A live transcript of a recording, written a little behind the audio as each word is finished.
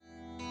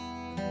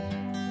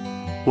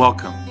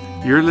Welcome.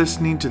 You're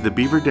listening to the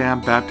Beaver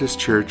Dam Baptist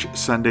Church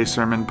Sunday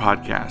Sermon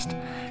Podcast.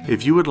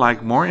 If you would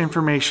like more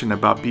information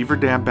about Beaver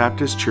Dam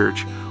Baptist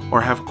Church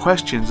or have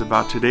questions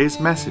about today's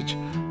message,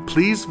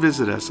 please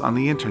visit us on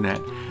the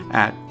internet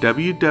at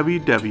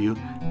www.bdbc.org.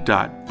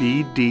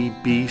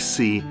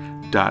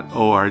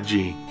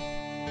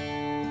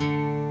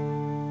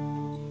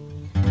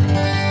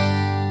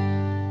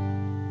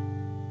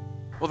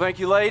 Well, thank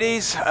you,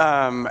 ladies.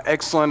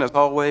 Excellent, as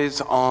always,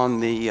 on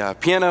the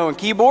piano and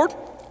keyboard.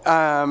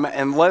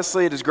 And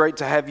Leslie, it is great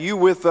to have you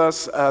with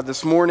us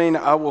this morning.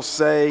 I will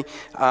say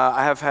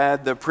I have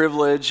had the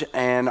privilege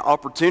and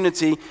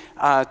opportunity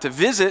to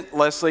visit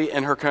Leslie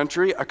in her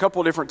country a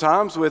couple of different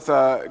times with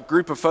a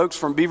group of folks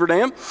from Beaver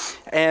Dam,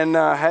 and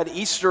had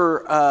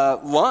Easter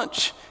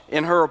lunch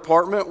in her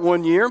apartment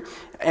one year.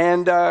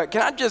 And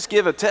can I just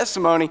give a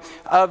testimony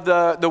of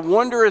the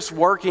wondrous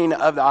working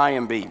of the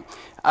IMB?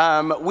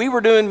 We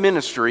were doing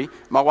ministry,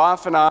 my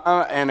wife and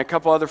I and a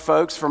couple other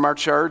folks from our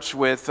church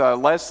with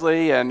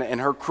Leslie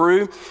and her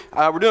crew.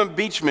 We're doing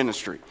beach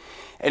ministry.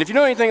 And if you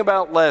know anything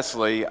about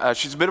Leslie,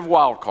 she's a bit of a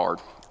wild card.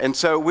 And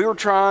so we were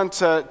trying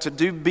to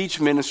do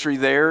beach ministry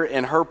there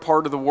in her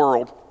part of the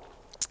world.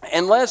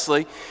 And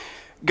Leslie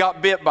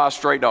got bit by a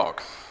stray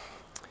dog.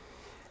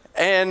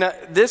 And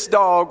this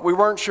dog, we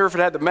weren't sure if it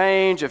had the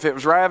mange, if it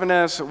was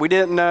ravenous. We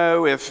didn't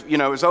know if, it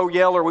was Old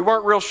Yeller. We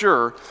weren't real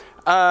sure.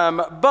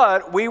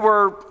 But we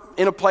were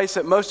in a place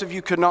that most of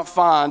you could not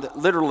find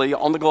literally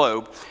on the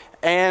globe.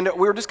 And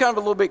we were just kind of a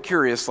little bit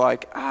curious,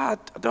 like, I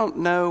don't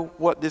know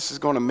what this is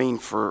going to mean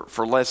for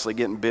Leslie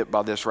getting bit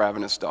by this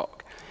ravenous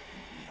dog.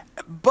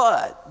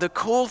 But the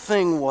cool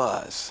thing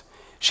was,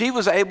 she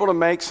was able to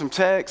make some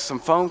texts, some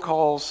phone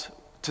calls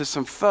to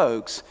some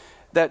folks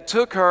that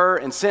took her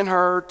and sent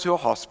her to a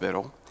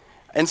hospital.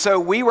 And so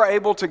we were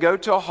able to go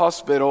to a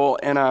hospital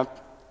in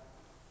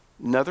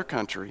another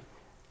country,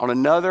 on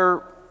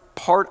another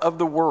part of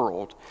the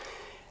world,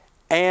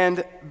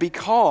 and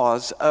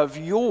because of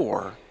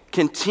your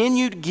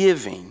continued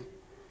giving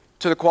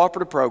to the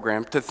cooperative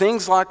program, to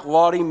things like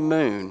Lottie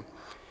Moon,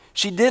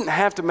 she didn't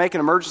have to make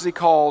an emergency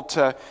call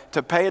to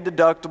pay a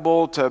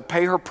deductible, to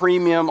pay her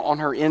premium on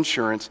her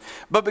insurance,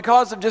 but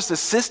because of just a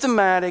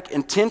systematic,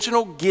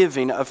 intentional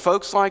giving of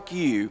folks like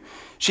you,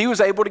 she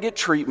was able to get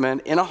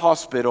treatment in a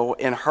hospital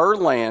in her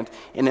land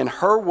and in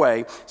her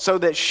way so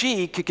that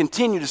she could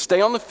continue to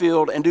stay on the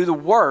field and do the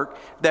work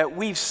that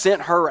we've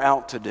sent her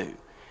out to do.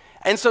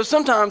 And so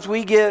sometimes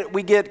we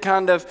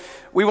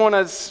want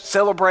to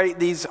celebrate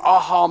these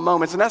aha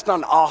moments, and that's not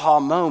an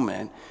aha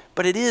moment,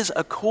 but it is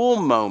a cool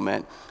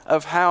moment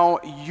of how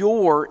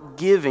your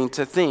giving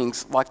to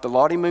things like the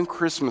Lottie Moon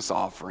Christmas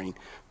offering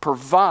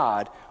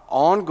provide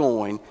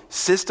ongoing,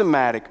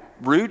 systematic,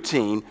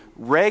 routine,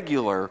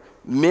 regular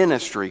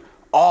ministry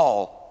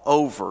all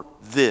over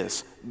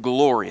this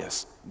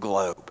glorious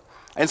globe.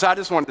 And so I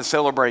just wanted to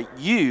celebrate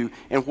you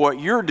and what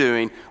you're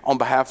doing on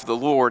behalf of the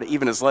Lord,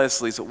 even as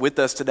Leslie's with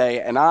us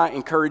today. And I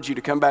encourage you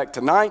to come back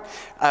tonight.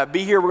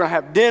 Be here. We're going to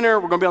have dinner.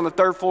 We're going to be on the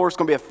third floor. It's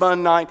going to be a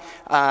fun night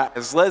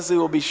as Leslie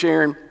will be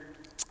sharing.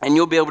 And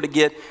you'll be able to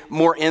get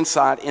more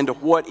insight into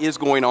what is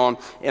going on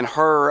in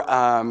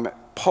her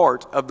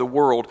part of the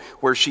world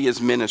where she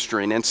is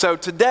ministering. And so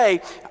today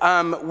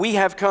we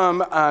have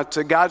come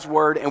to God's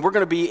Word, and we're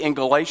going to be in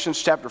Galatians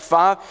chapter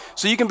 5.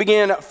 So you can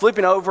begin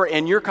flipping over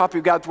in your copy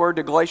of God's Word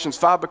to Galatians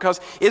 5,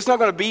 because it's not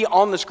going to be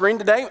on the screen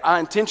today. I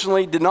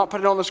intentionally did not put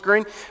it on the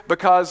screen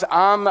because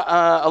I'm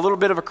a little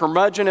bit of a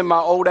curmudgeon in my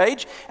old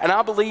age, and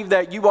I believe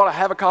that you ought to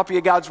have a copy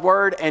of God's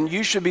Word, and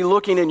you should be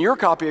looking in your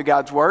copy of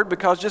God's Word,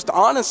 because just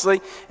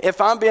honestly, if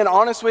I'm being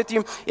honest with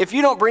you, if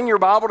you don't bring your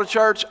Bible to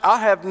church, I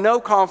have no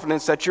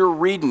confidence that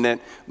you're reading it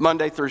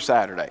Monday through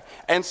Saturday.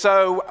 And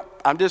so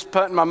I'm just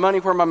putting my money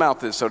where my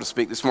mouth is, so to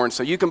speak, this morning.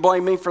 So you can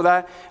blame me for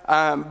that.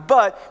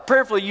 But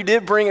prayerfully, you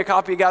did bring a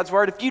copy of God's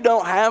Word. If you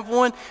don't have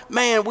one,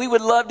 man, we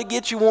would love to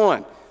get you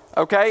one.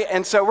 Okay?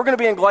 And so we're going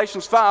to be in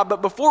Galatians 5.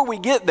 But before we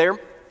get there,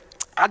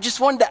 I just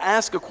wanted to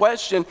ask a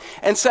question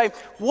and say,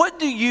 what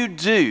do you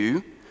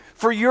do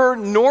for your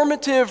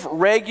normative,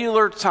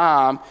 regular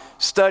time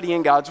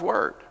studying God's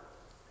Word?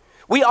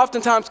 We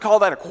oftentimes call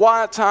that a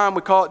quiet time.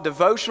 We call it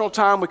devotional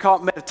time. We call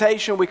it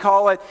meditation. We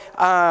call it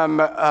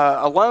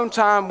alone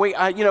time. We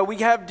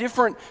have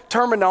different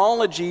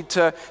terminology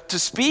to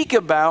speak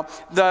about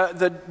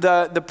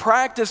the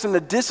practice and the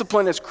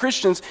discipline as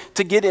Christians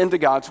to get into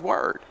God's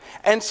Word.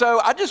 And so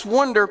I just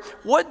wonder,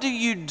 what do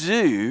you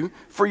do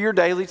for your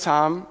daily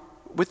time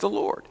with the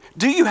Lord?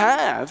 Do you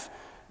have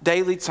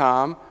daily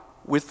time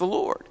with the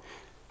Lord?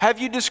 Have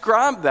you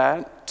described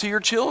that to your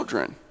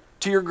children,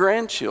 to your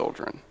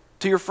grandchildren,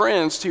 to your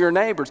friends, to your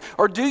neighbors?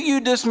 Or do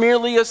you just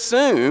merely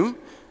assume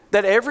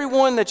that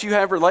everyone that you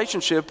have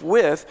relationship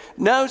with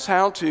knows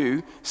how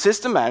to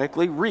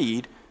systematically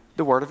read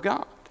the Word of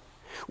God?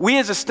 We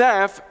as a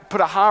staff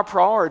put a high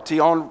priority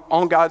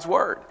on God's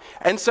Word.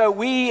 And so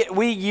we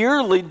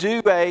yearly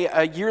do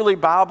a yearly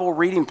Bible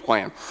reading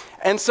plan.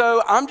 And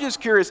so I'm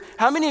just curious,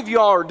 how many of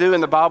y'all are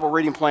doing the Bible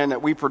reading plan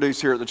that we produce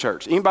here at the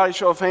church? Anybody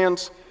show of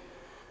hands?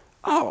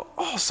 Oh,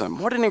 awesome.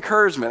 What an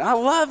encouragement. I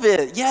love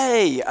it.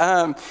 Yay.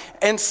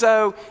 And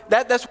so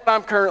that's what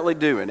I'm currently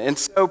doing. And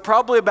so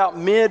probably about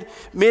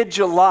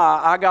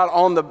mid-July, I got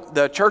on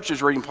the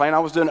church's reading plan. I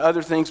was doing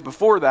other things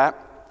before that.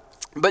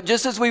 But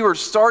just as we were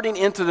starting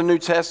into the New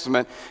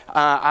Testament,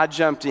 I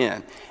jumped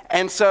in.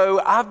 And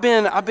so I've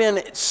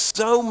been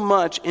so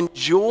much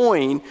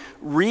enjoying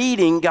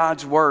reading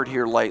God's Word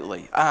here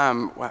lately.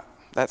 Well,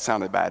 that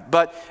sounded bad.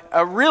 But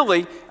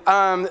really,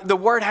 the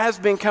Word has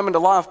been coming to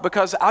life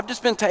because I've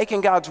just been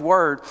taking God's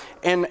Word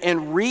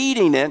and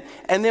reading it.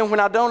 And then when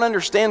I don't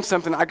understand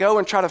something, I go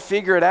and try to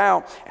figure it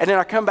out. And then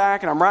I come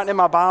back and I'm writing in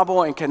my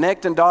Bible and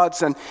connecting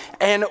dots.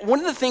 And one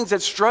of the things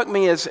that struck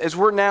me as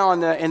we're now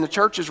in the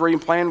church's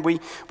reading plan, we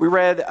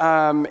read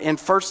in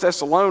 1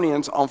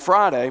 Thessalonians on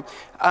Friday.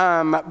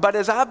 But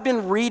as I've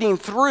been reading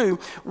through,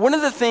 one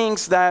of the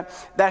things that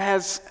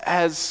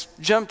has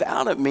jumped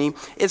out at me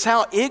is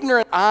how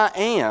ignorant I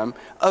am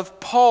of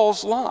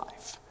Paul's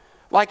life.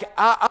 Like,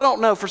 I don't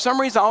know, for some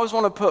reason I always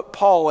want to put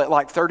Paul at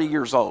like 30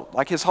 years old.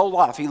 Like his whole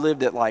life he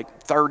lived at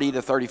like 30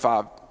 to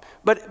 35.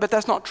 But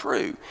that's not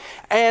true.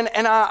 And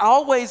I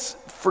always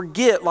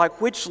forget like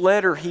which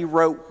letter he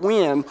wrote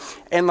when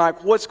and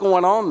like what's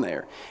going on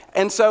there.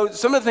 And so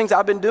some of the things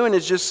I've been doing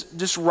is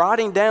just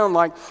writing down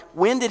like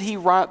when did he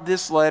write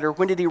this letter,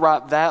 when did he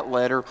write that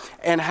letter,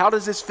 and how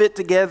does this fit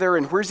together,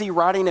 and where's he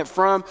writing it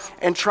from,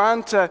 and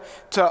trying to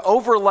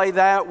overlay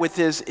that with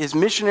his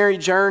missionary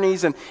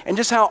journeys and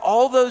just how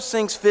all those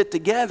things fit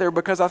together,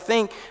 because I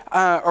think,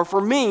 or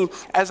for me,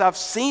 as I've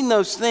seen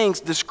those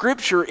things, the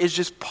scripture is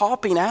just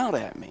popping out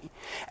at me.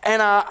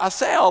 And I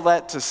say all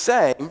that to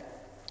say,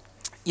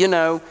 you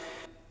know,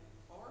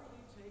 are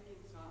you taking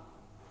time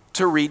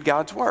to read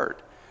God's Word?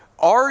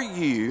 Are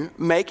you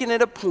making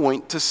it a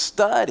point to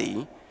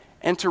study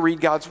and to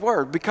read God's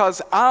Word? Because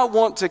I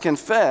want to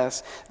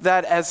confess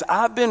that as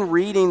I've been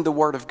reading the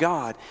Word of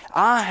God,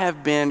 I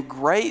have been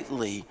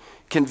greatly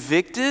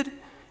convicted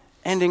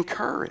and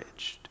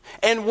encouraged.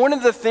 And one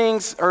of the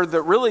things, or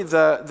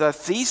the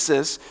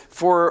thesis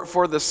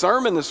for the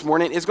sermon this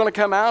morning is going to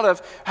come out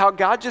of how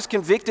God just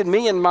convicted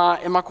me in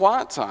my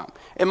quiet time,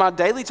 in my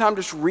daily time,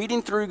 just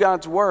reading through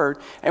God's Word.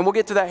 And we'll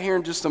get to that here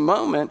in just a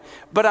moment.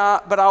 But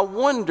I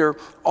wonder,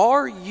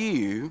 are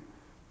you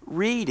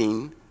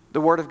reading the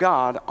Word of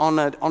God on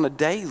a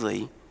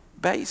daily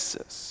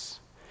basis?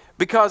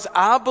 Because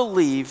I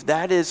believe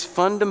that is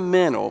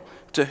fundamental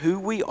to who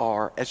we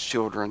are as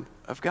children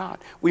of God.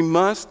 We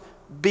must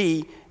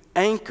be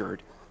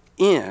anchored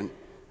in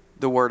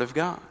the Word of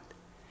God.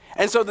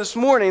 And so this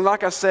morning,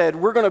 like I said,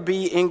 we're going to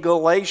be in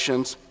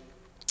Galatians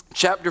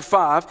chapter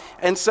 5.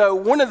 And so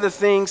one of the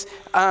things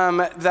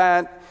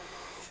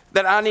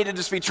that I need to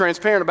just be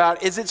transparent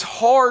about is it's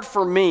hard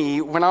for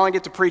me when I only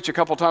get to preach a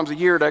couple times a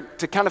year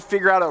to kind of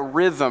figure out a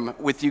rhythm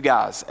with you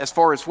guys as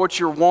far as what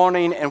you're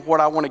wanting and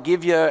what I want to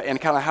give you and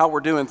kind of how we're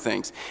doing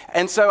things.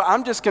 And so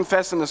I'm just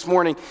confessing this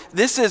morning,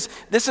 this is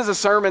a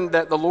sermon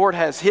that the Lord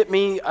has hit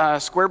me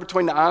square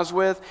between the eyes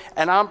with,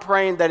 and I'm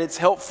praying that it's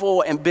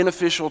helpful and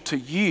beneficial to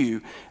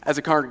you as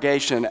a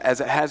congregation as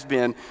it has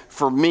been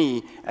for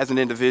me as an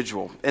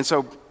individual. And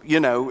so, you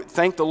know,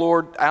 thank the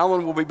Lord.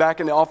 Alan will be back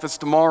in the office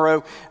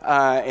tomorrow,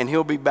 and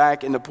he'll be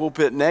back in the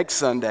pulpit next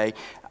Sunday.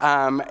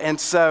 And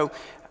so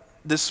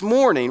this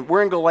morning,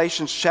 we're in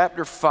Galatians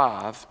chapter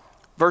 5,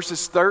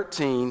 verses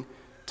 13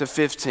 to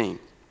 15.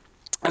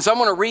 And so I'm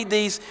going to read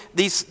these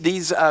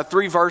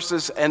three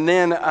verses and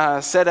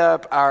then set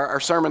up our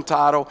sermon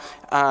title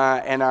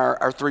and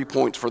our 3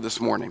 points for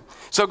this morning.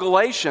 So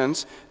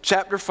Galatians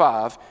chapter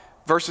 5,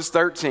 verses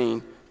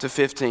 13 to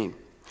 15.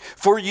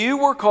 For you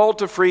were called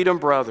to freedom,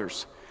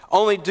 brothers.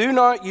 Only do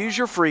not use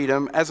your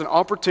freedom as an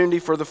opportunity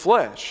for the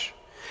flesh,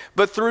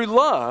 but through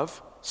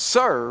love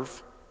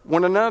serve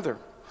one another.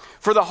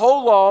 For the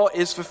whole law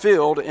is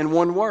fulfilled in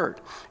one word: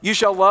 you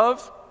shall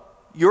love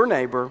your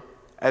neighbor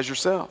as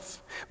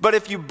yourself. But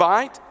if you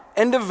bite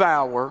and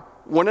devour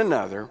one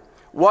another,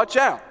 watch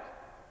out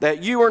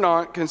that you are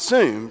not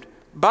consumed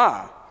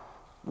by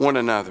one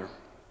another.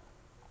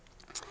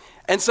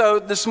 And so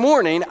this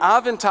morning,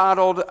 I've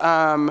entitled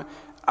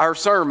our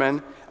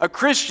sermon, A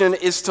Christian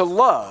is to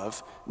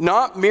Love,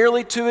 Not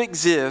Merely to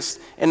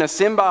Exist in a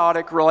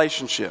Symbiotic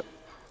Relationship.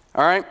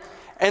 All right?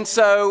 And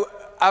so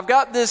I've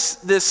got this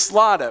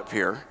slide up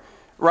here,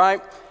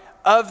 right,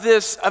 of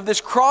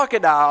this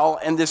crocodile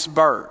and this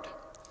bird.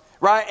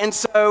 Right, and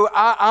so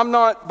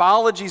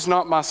biology's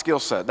not my skill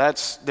set. I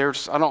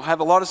don't have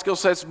a lot of skill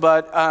sets,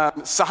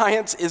 but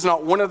science is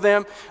not one of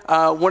them.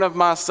 One of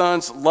my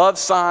sons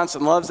loves science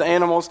and loves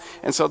animals,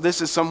 and so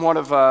this is somewhat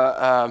of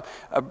I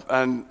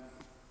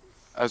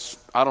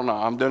don't know,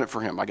 I'm doing it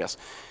for him, I guess.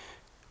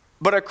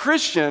 But a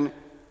Christian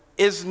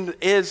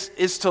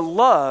is to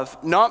love,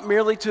 not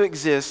merely to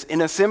exist in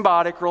a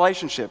symbiotic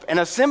relationship. And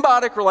a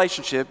symbiotic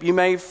relationship, you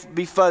may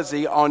be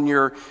fuzzy on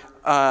your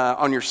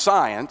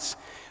science,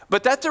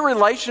 but that's a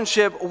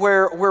relationship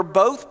where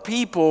both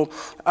people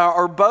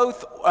or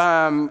both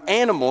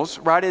animals,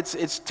 right?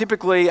 It's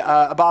typically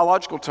a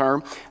biological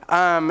term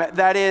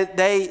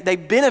they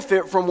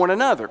benefit from one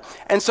another.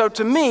 And so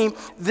to me,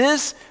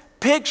 this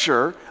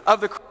picture of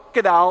the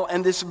crocodile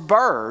and this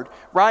bird,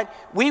 right?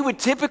 We would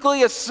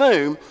typically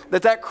assume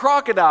that that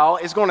crocodile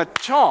is going to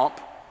chomp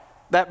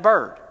that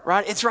bird,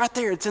 right? It's right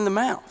there. It's in the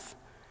mouth.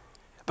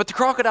 But the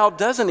crocodile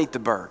doesn't eat the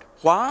bird.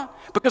 Why?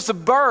 Because the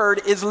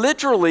bird is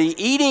literally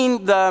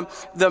eating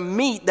the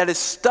meat that is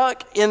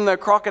stuck in the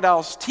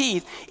crocodile's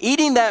teeth,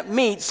 eating that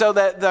meat so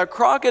that the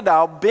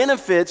crocodile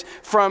benefits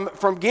from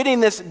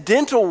getting this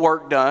dental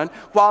work done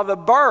while the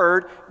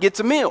bird gets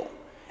a meal.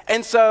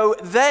 And so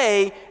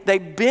they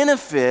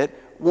benefit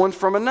one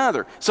from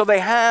another. So they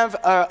have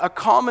a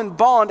common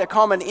bond, a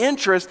common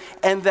interest,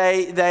 and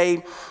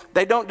they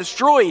don't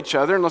destroy each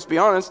other. And let's be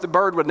honest, the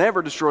bird would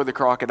never destroy the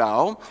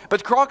crocodile.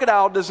 But the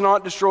crocodile does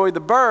not destroy the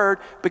bird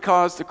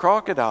because the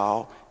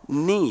crocodile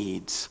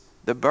needs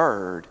the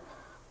bird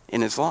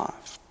in his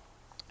life.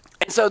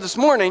 And so this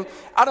morning,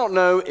 I don't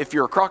know if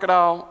you're a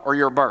crocodile or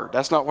you're a bird.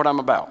 That's not what I'm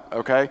about,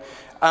 okay?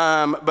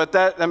 But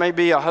that may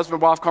be a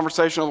husband-wife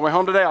conversation on the way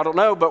home today. I don't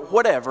know, but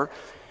whatever.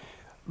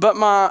 But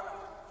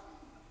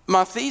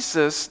my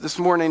thesis this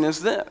morning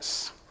is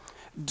this.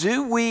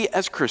 Do we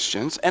as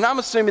Christians, and I'm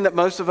assuming that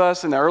most of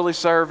us in the early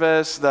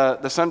service,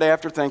 the Sunday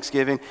after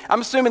Thanksgiving, I'm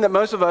assuming that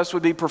most of us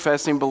would be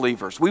professing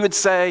believers. We would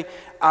say,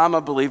 I'm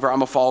a believer,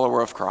 I'm a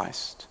follower of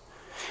Christ.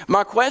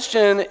 My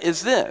question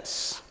is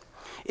this,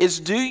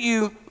 do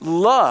you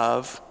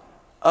love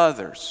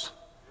others?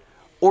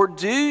 Or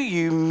do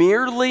you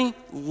merely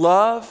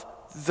love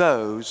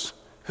those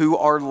who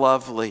are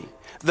lovely,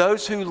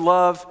 those who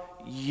love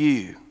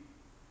you?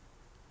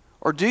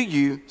 Or do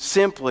you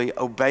simply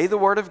obey the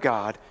Word of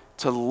God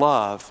to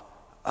love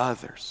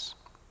others?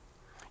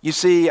 You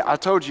see, I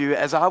told you,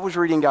 as I was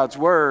reading God's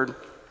Word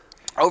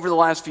over the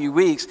last few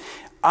weeks,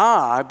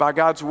 I, by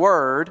God's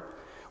Word,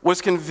 was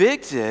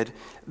convicted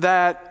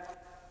that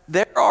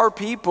there are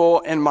people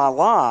in my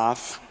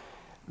life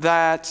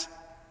that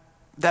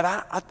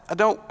I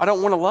don't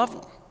want to love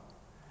them.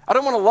 I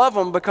don't want to love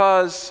them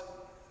because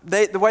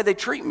the way they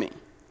treat me.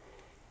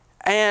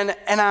 And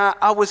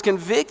I was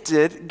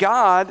convicted.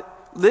 God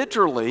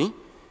literally,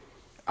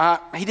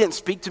 he didn't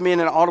speak to me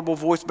in an audible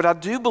voice, but I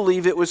do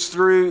believe it was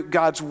through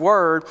God's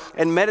Word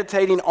and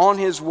meditating on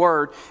His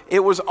Word.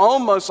 It was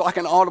almost like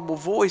an audible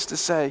voice to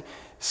say,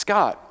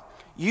 Scott,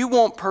 you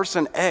want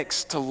person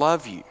X to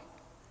love you.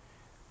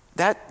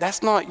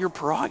 That's not your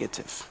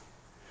prerogative.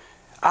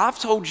 I've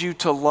told you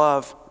to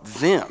love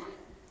them,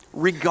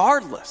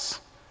 regardless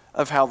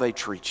of how they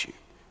treat you.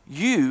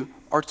 You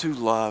are to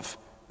love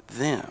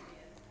them.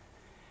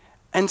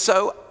 And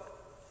so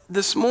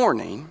this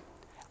morning,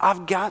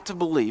 I've got to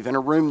believe in a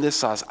room this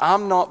size,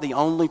 I'm not the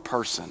only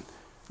person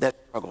that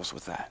struggles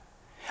with that.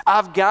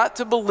 I've got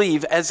to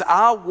believe as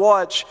I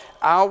watch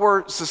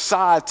our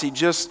society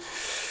just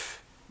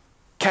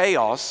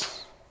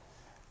chaos,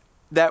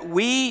 that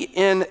we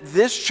in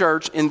this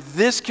church, in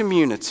this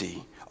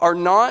community, are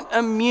not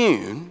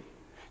immune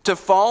to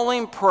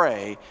falling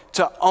prey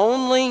to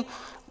only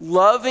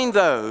loving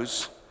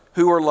those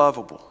who are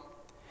lovable.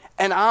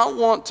 And I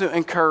want to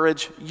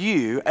encourage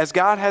you, as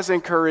God has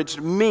encouraged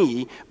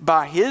me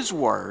by His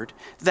Word,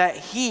 that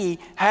He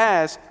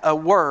has a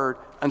word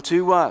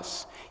unto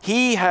us.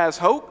 He has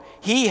hope.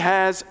 He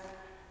has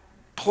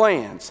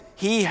plans.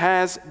 He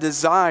has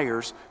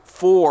desires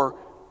for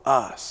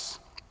us.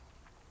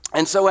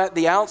 And so at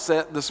the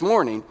outset this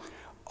morning,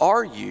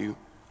 are you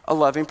a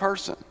loving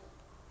person?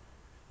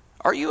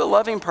 Are you a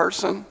loving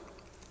person?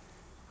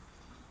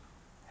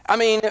 I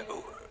mean,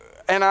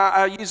 and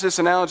I use this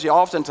analogy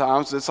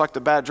oftentimes. It's like the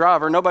bad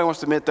driver. Nobody wants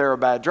to admit they're a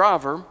bad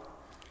driver.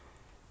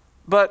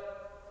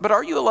 But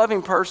are you a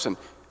loving person?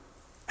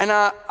 And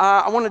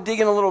I want to dig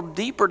in a little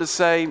deeper to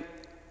say,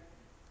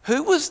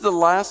 who was the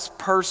last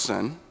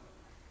person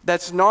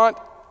that's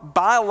not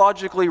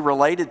biologically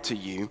related to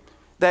you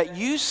that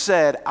you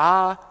said,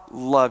 I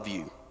love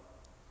you?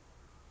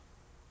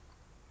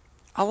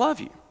 I love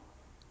you.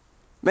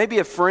 Maybe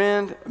a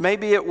friend,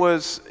 maybe it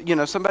was,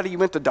 somebody you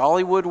went to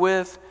Dollywood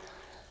with,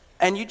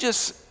 and you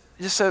just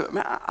said,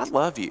 man, I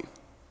love you.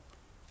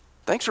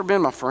 Thanks for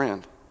being my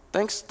friend.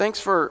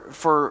 Thanks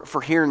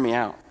for hearing me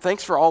out.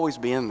 Thanks for always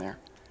being there.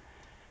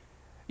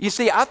 You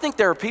see, I think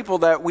there are people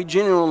that we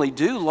genuinely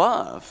do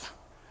love,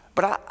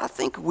 but I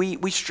think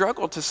we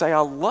struggle to say, I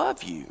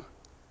love you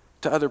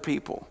to other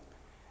people.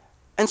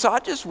 And so I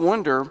just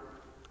wonder,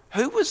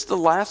 who was the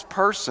last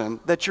person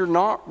that you're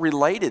not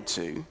related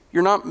to,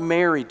 you're not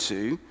married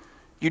to,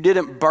 you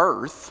didn't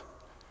birth,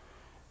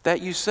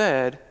 that you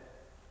said,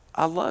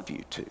 I love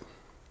you to?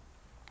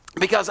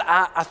 Because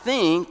I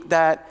think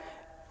that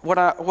what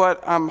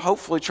I'm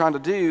hopefully trying to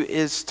do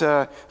is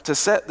to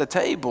set the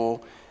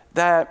table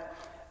that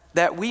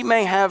we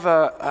may have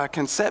a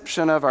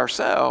conception of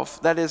ourselves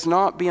that is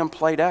not being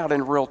played out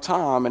in real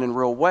time and in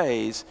real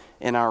ways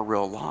in our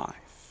real life.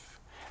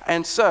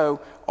 And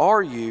so,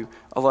 are you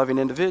a loving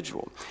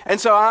individual? And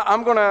so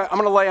I'm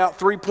gonna lay out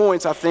 3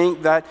 points, I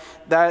think,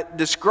 that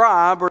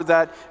describe or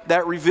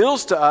that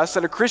reveals to us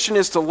that a Christian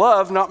is to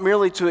love, not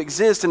merely to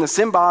exist in a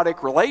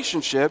symbiotic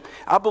relationship.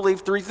 I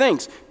believe 3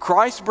 things.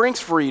 Christ brings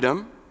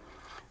freedom.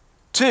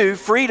 2,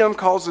 freedom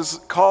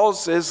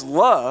causes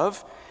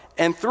love.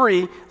 And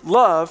 3,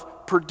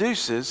 love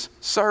produces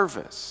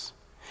service.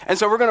 And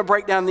so we're going to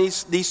break down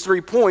these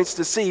 3 points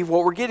to see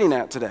what we're getting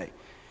at today.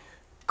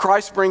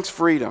 Christ brings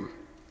freedom.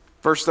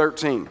 Verse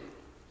 13.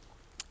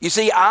 You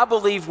see, I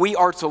believe we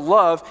are to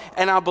love,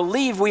 and I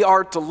believe we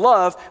are to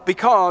love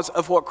because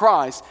of what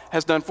Christ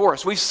has done for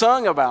us. We've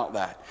sung about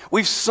that.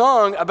 We've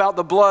sung about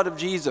the blood of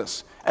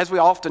Jesus, as we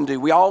often do.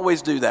 We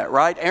always do that,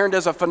 right? Aaron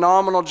does a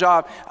phenomenal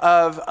job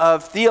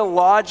of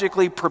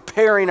theologically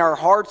preparing our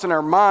hearts and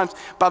our minds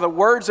by the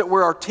words that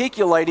we're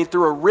articulating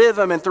through a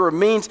rhythm and through a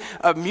means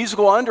of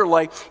musical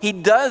underlay. He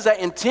does that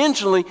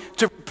intentionally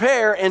to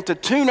prepare and to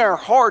tune our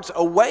hearts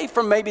away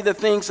from maybe the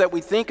things that we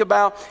think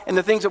about and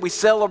the things that we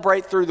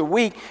celebrate through the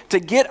week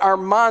to get our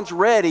minds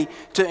ready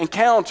to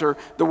encounter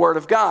the Word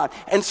of God.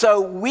 And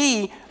so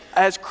we,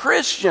 as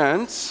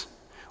Christians,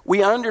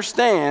 we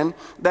understand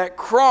that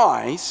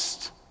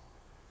Christ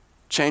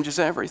changes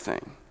everything.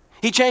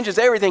 He changes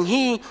everything.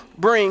 He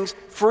brings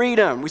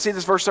freedom. We see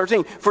this verse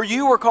 13. For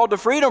you were called to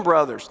freedom,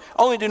 brothers.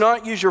 Only do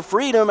not use your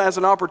freedom as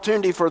an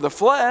opportunity for the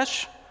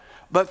flesh,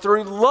 but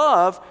through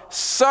love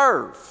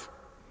serve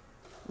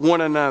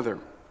one another.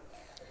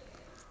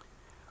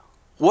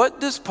 What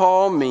does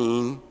Paul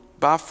mean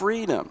by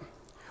freedom?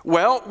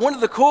 Well, one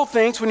of the cool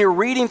things when you're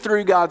reading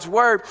through God's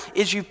Word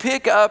is you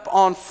pick up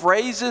on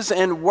phrases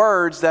and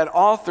words that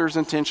authors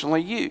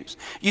intentionally use.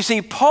 You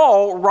see,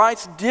 Paul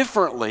writes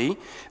differently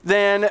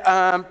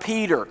than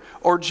Peter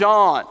or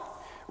John,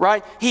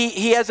 right?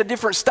 He has a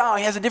different style.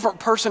 He has a different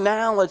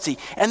personality.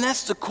 And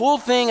that's the cool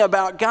thing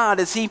about God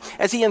as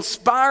he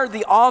inspired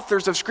the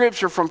authors of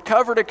Scripture from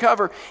cover to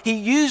cover, he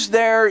used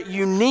their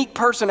unique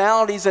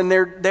personalities and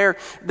their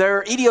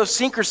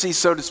idiosyncrasies,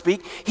 so to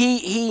speak.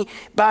 He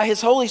by his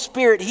Holy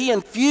Spirit, he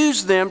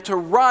infused them to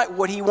write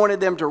what he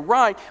wanted them to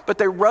write, but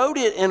they wrote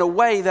it in a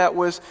way that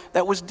was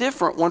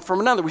different one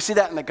from another. We see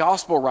that in the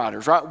gospel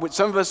writers, right?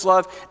 Some of us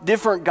love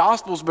different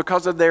gospels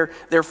because of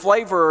their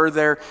flavor or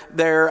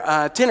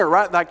their tenor,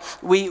 right? Like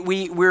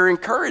we're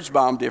encouraged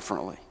by them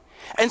differently.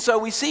 And so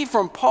we see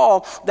from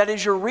Paul that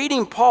as you're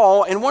reading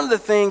Paul, and one of the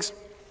things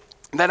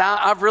that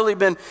I've really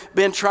been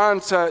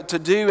trying to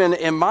do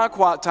in my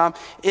quiet time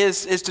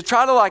is to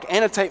try to like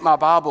annotate my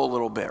Bible a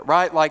little bit,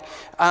 right? Like,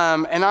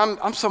 and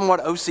I'm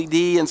somewhat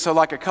OCD, and so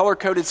like a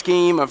color-coded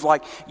scheme of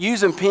like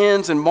using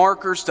pens and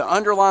markers to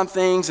underline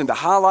things and to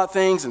highlight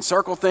things and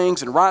circle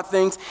things and write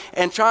things,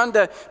 and trying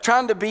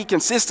to be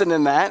consistent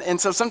in that. And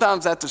so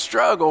sometimes that's a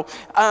struggle.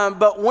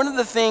 But one of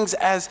the things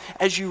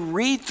as you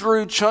read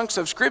through chunks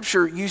of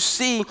Scripture, you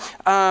see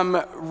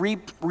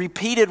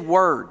repeated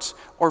words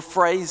or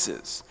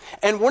phrases.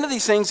 And one of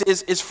these things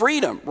is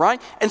freedom,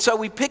 right? And so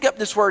we pick up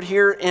this word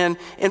here in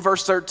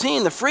verse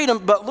 13, the freedom,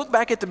 but look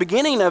back at the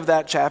beginning of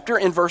that chapter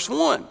in verse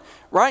 1,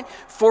 right?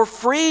 For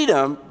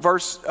freedom,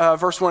 verse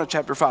 1 of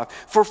chapter 5,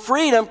 for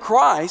freedom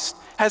Christ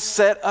has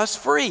set us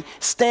free.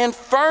 Stand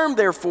firm,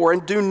 therefore,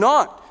 and do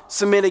not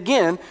submit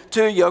again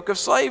to a yoke of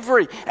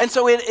slavery. And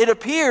so it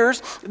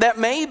appears that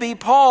maybe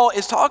Paul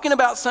is talking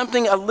about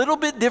something a little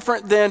bit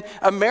different than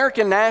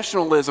American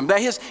nationalism.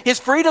 That his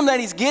freedom that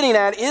he's getting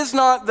at is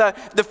not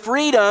the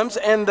freedoms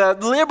and the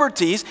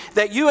liberties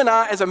that you and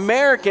I as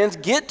Americans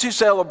get to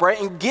celebrate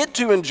and get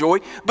to enjoy,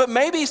 but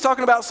maybe he's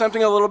talking about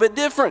something a little bit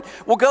different.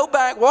 We'll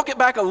walk it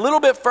back a little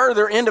bit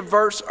further into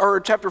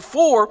chapter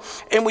 4,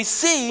 and we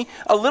see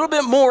a little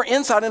bit more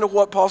insight into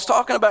what Paul's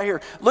talking about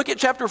here. Look at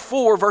chapter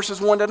 4,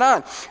 verses 1 to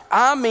 9.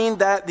 I mean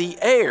that the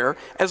heir,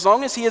 as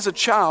long as he is a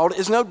child,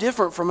 is no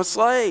different from a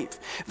slave,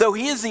 though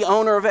he is the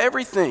owner of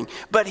everything.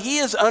 But he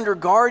is under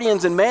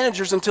guardians and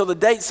managers until the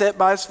date set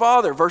by his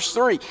father. Verse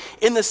 3,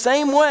 in the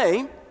same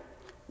way,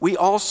 we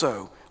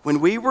also, when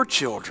we were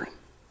children,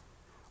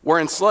 were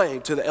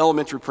enslaved to the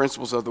elementary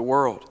principles of the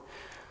world.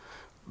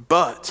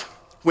 But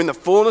when the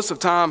fullness of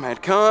time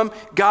had come,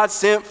 God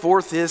sent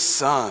forth his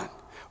Son,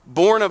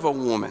 born of a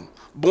woman,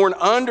 born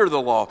under the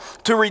law,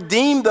 to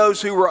redeem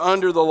those who were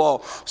under the law,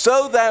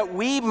 so that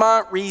we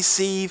might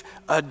receive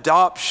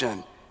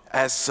adoption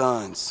as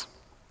sons.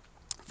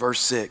 Verse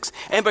 6,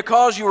 and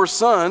because you are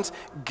sons,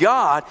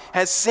 God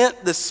has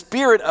sent the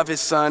Spirit of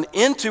his Son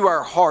into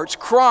our hearts,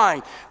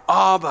 crying,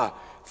 Abba,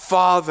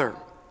 Father.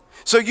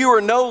 So you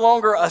are no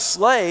longer a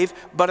slave,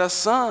 but a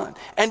son.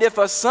 And if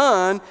a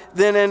son,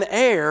 then an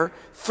heir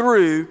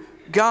through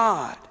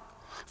God.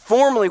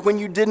 Formerly, when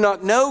you did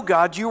not know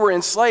God, you were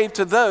enslaved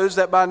to those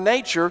that by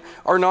nature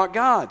are not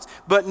God's.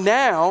 But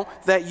now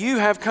that you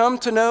have come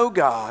to know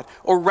God,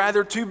 or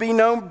rather to be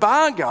known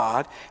by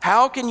God,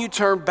 how can you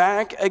turn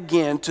back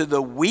again to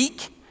the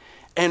weak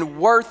and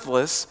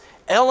worthless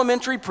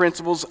elementary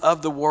principles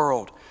of the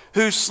world,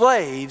 whose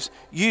slaves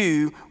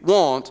you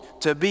want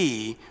to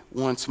be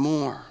once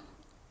more?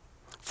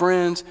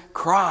 Friends,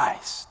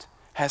 Christ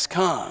has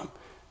come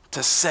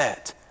to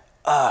set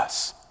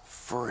us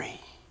free.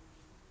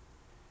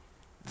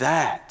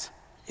 That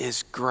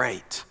is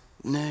great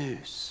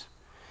news.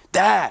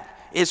 That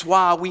is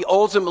why we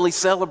ultimately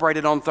celebrate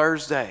it on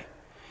Thursday.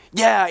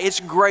 Yeah, it's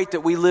great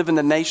that we live in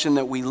the nation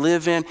that we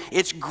live in.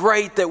 It's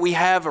great that we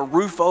have a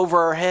roof over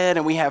our head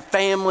and we have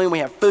family and we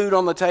have food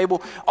on the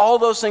table. All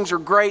those things are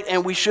great,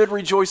 and we should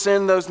rejoice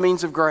in those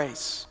means of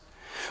grace.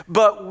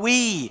 But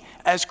we,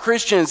 as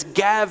Christians,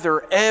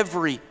 gather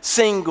every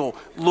single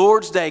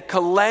Lord's Day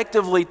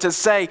collectively to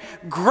say,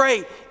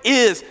 great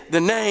is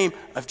the name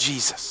of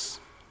Jesus.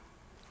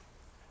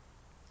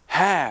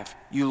 Have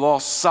you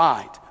lost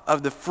sight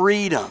of the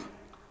freedom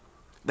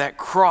that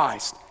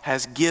Christ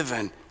has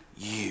given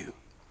you?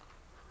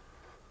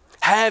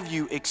 Have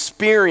you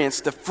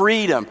experienced the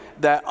freedom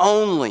that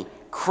only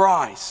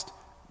Christ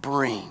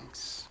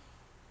brings?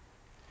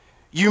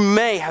 You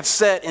may have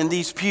sat in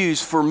these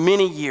pews for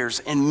many years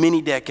and many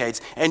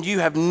decades, and you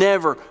have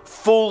never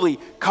fully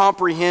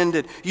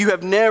comprehended. You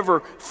have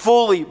never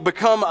fully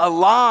become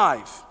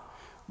alive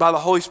by the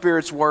Holy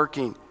Spirit's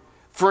working.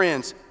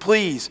 Friends,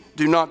 please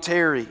do not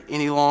tarry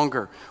any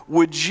longer.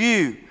 Would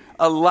you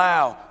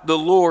allow the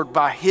Lord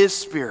by His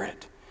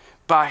Spirit,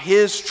 by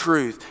His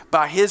truth,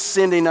 by His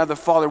sending of the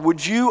Father,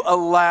 would you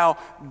allow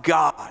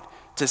God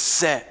to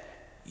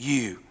set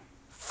you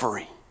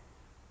free?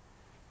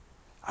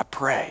 I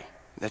pray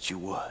that you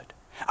would.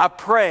 I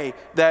pray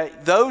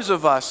that those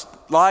of us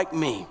like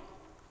me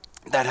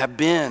that have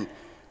been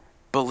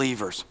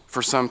believers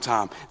for some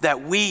time,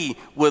 that we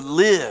would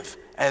live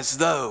as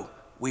though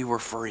we were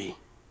free.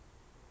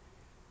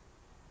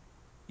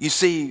 You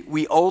see,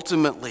 we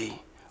ultimately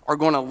are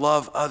going to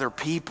love other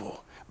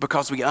people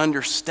because we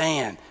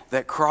understand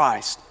that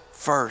Christ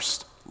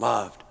first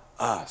loved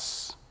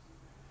us.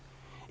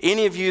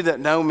 Any of you that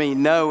know me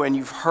know, and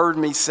you've heard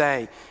me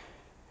say,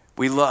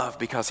 we love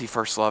because He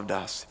first loved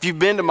us. If you've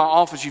been to my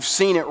office, you've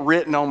seen it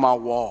written on my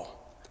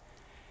wall.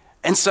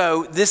 And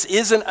so this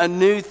isn't a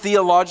new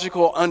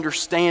theological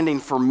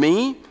understanding for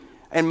me,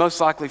 and most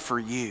likely for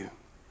you.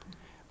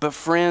 But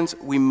friends,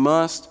 we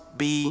must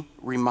be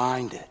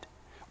reminded.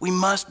 We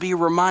must be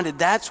reminded.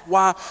 That's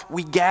why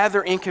we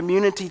gather in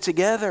community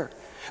together.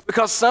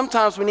 Because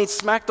sometimes we need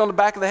smacked on the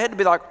back of the head to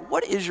be like,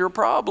 what is your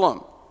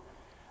problem?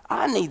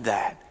 I need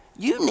that.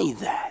 You need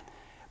that.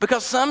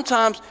 Because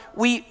sometimes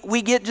we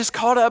get just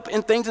caught up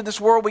in things of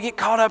this world. We get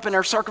caught up in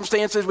our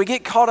circumstances. We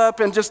get caught up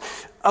in just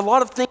a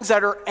lot of things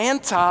that are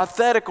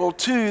antithetical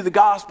to the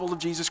gospel of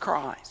Jesus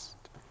Christ.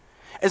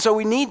 And so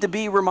we need to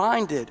be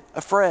reminded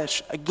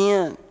afresh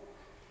again.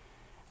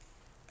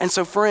 And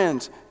so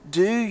friends,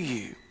 do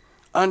you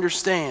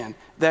understand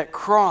that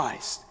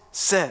Christ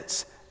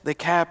sets the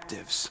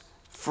captives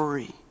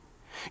free?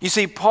 You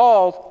see,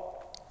 Paul,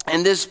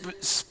 in this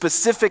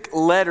specific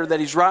letter that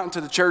he's writing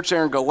to the church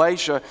there in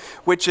Galatia,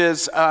 which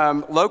is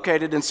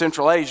located in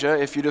Central Asia,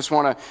 if you just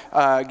want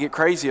to get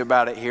crazy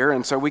about it here,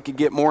 and so we could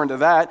get more into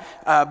that.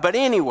 But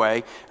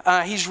anyway,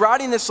 he's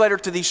writing this letter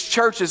to these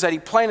churches that he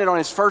planted on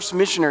his first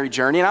missionary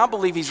journey, and I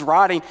believe he's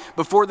writing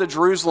before the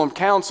Jerusalem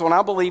Council, and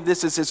I believe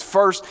this is his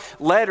first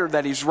letter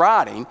that he's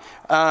writing.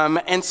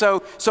 And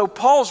so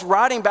Paul's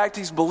writing back to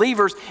these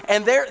believers,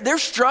 and they're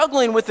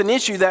struggling with an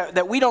issue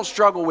that we don't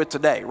struggle with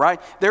today,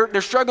 right?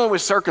 They're struggling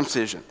with circumcision.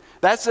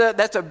 That's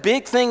a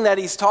big thing that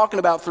he's talking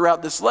about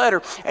throughout this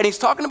letter. And he's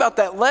talking about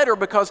that letter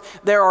because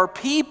there are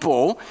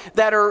people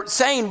that are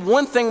saying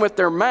one thing with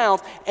their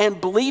mouth and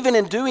believing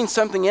and doing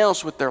something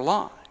else with their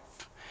life.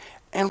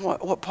 And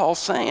what Paul's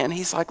saying,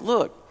 he's like,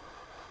 look,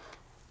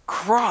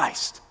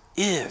 Christ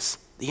is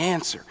the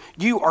answer.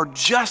 You are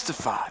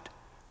justified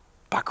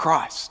by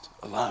Christ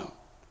alone.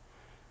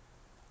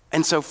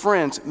 And so,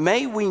 friends,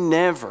 may we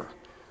never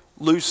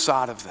lose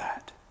sight of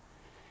that.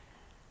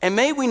 And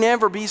may we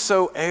never be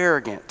so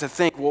arrogant to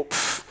think, well,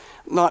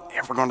 I'm not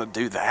ever going to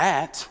do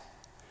that.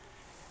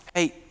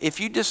 Hey,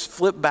 if you just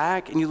flip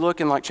back and you look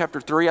in like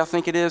chapter 3, I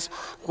think it is,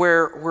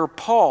 where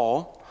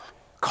Paul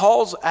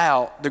calls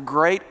out the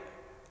great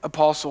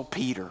apostle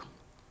Peter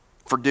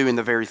for doing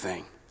the very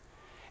thing.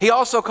 He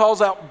also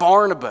calls out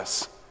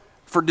Barnabas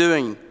for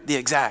doing the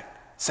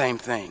exact same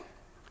thing.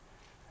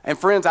 And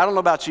friends, I don't know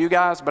about you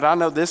guys, but I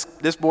know this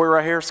boy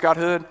right here, Scott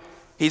Hood,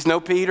 he's no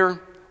Peter,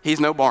 he's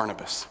no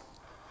Barnabas.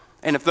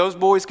 And if those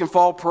boys can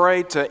fall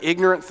prey to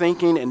ignorant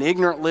thinking and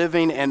ignorant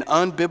living and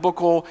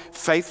unbiblical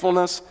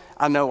faithfulness,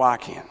 I know I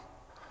can.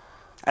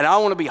 And I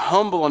want to be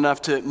humble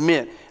enough to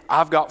admit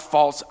I've got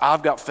faults,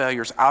 I've got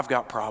failures, I've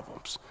got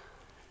problems.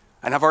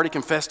 And I've already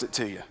confessed it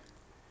to you.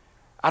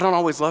 I don't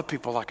always love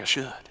people like I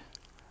should.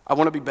 I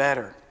want to be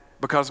better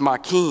because my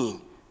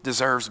King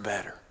deserves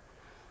better.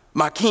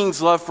 My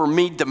King's love for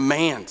me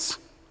demands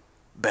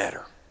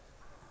better.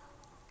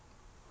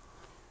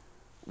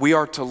 We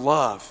are to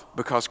love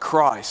because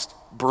Christ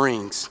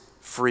brings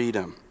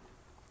freedom.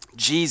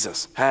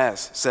 Jesus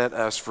has set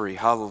us free.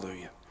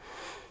 Hallelujah.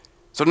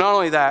 So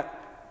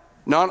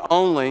not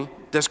only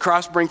does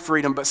Christ bring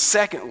freedom, but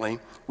secondly,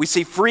 we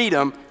see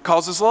freedom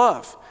causes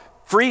love.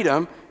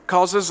 Freedom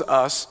causes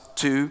us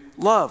to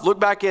love. Look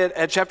back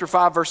at chapter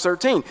 5, verse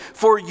 13.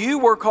 For you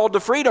were called to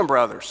freedom,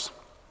 brothers.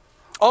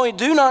 Only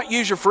do not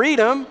use your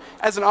freedom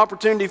as an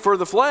opportunity for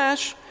the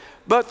flesh,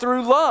 but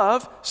through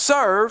love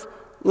serve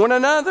one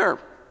another.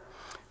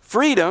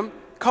 Freedom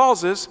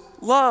causes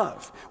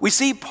love. We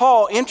see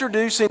Paul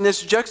introducing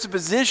this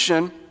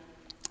juxtaposition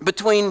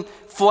between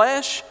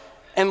flesh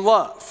and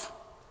love.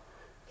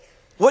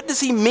 What does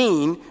he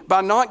mean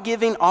by not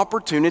giving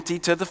opportunity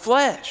to the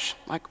flesh?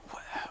 Like,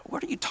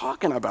 what are you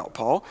talking about,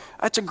 Paul?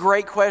 That's a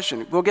great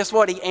question. Well, guess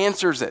what? He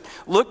answers it.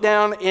 Look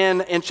down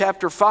in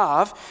chapter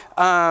 5,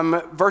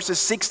 verses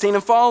 16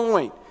 and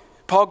following.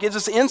 Paul gives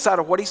us insight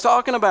of what he's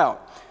talking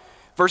about.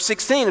 Verse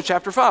 16 of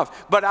chapter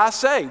 5. But I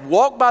say,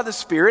 walk by the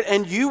Spirit,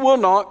 and you will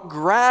not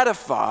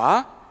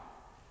gratify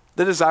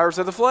the desires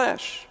of the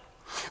flesh.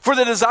 For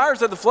the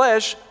desires of the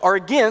flesh are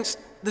against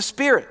the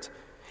Spirit,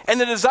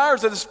 and the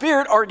desires of the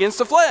Spirit are against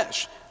the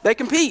flesh. They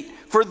compete,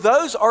 for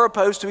those are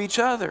opposed to each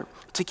other,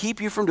 to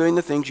keep you from doing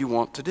the things you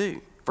want to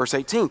do. Verse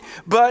 18,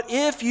 but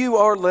if you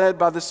are led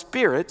by the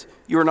Spirit,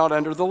 you are not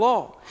under the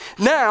law.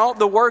 Now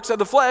the works of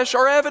the flesh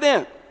are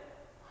evident: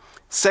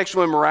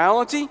 sexual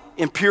immorality,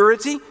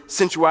 impurity,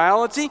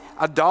 sensuality,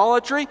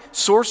 idolatry,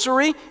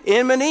 sorcery,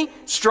 enmity,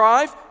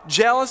 strife,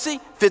 jealousy,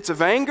 fits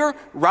of anger,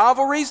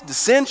 rivalries,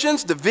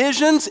 dissensions,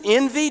 divisions,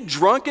 envy,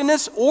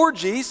 drunkenness,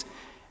 orgies,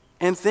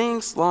 and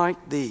things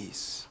like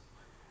these.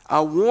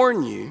 I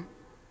warn you,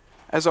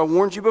 as I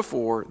warned you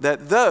before,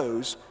 that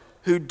those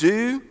who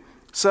do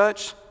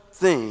such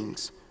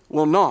things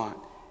will not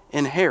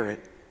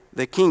inherit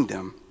the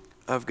kingdom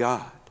of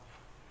God.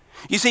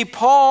 You see,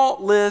 Paul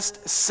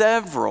lists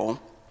several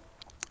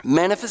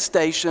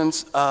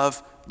manifestations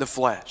of the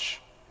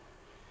flesh: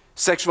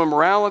 sexual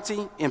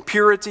immorality,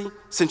 impurity,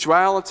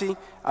 sensuality,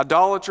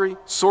 idolatry,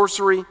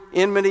 sorcery,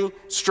 enmity,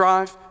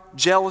 strife,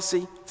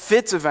 jealousy,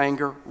 fits of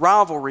anger,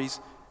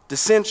 rivalries,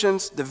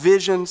 dissensions,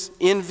 divisions,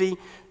 envy,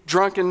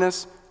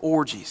 drunkenness,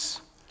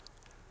 orgies.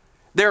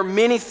 There are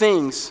many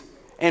things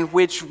in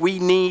which we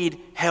need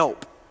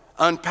help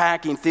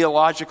unpacking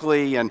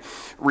theologically and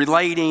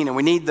relating, and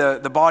we need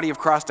the body of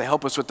Christ to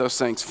help us with those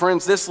things.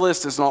 Friends, this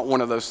list is not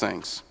one of those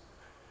things.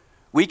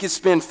 We could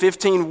spend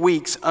 15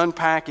 weeks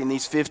unpacking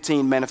these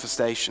 15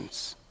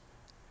 manifestations.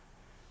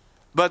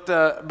 But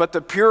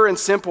the pure and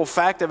simple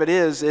fact of it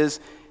is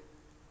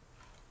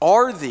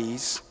are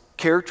these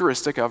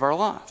characteristic of our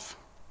life?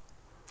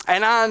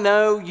 And I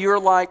know you're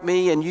like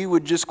me and you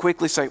would just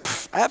quickly say,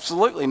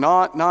 absolutely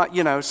not,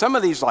 some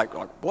of these like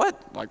what?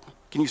 Like,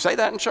 can you say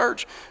that in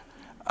church?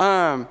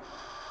 But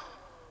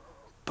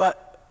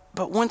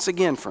once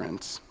again,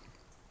 friends,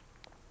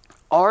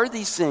 are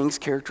these things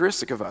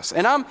characteristic of us?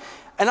 And I'm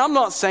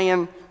not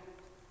saying,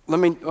 let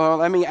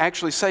me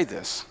actually say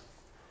this.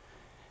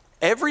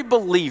 Every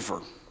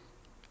believer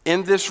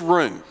in this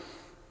room,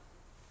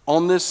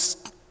 on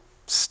this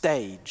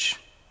stage,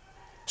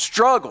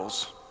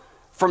 struggles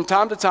from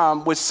time to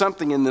time with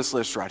something in this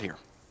list right here.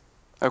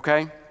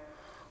 Okay?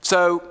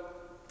 So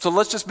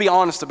let's just be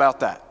honest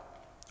about that.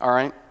 All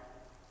right?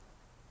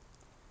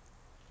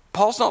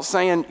 Paul's not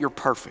saying you're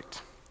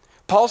perfect.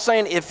 Paul's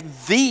saying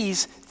if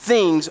these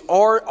things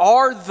are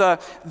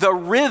the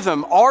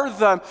rhythm, are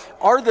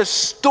the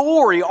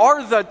story,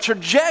 are the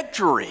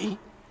trajectory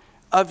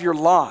of your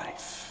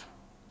life,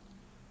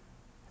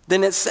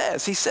 then he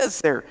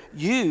says there,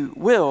 you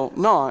will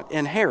not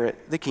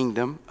inherit the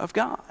kingdom of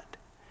God.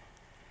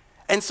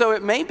 And so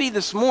it may be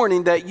this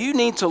morning that you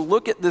need to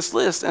look at this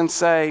list and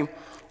say,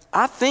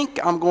 I think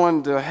I'm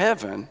going to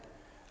heaven,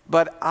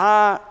 but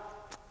I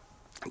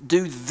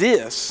do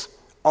this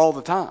all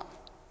the time.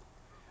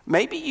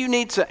 Maybe you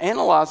need to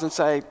analyze and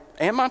say,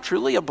 am I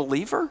truly a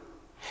believer?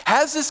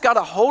 Has this got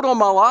a hold on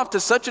my life to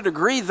such a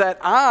degree that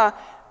I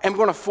am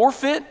going to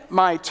forfeit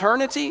my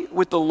eternity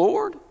with the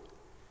Lord?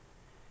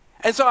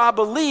 And so I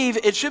believe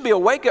it should be a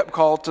wake-up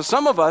call to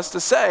some of us to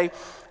say,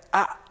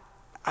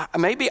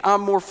 maybe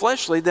I'm more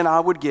fleshly than I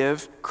would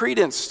give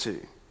credence to.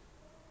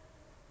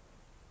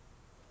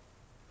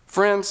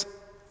 Friends,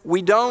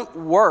 we don't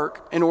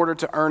work in order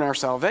to earn our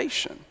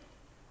salvation.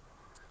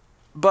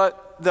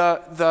 But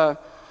the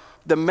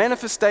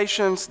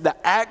manifestations, the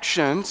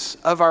actions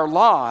of our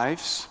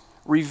lives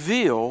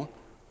reveal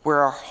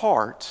where our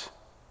heart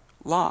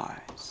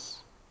lies.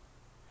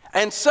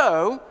 And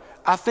so,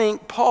 I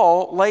think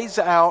Paul lays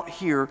out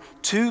here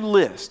two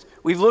lists.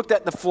 We've looked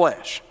at the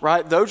flesh,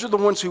 right? Those are the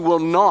ones who will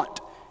not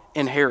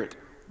inherit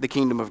the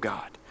kingdom of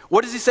God.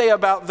 What does he say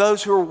about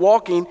those who are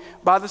walking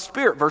by the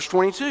Spirit? Verse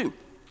 22.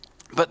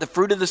 But the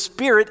fruit of the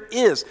Spirit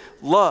is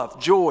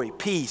love, joy,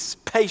 peace,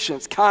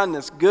 patience,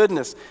 kindness,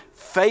 goodness,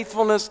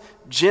 faithfulness,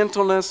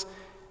 gentleness,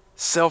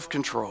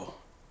 self-control.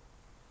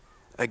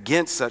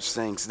 Against such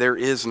things there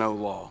is no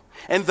law.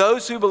 And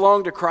those who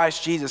belong to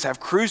Christ Jesus have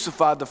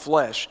crucified the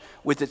flesh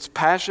with its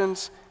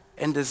passions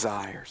and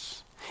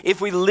desires. If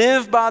we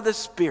live by the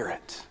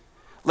Spirit,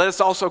 let us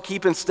also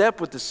keep in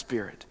step with the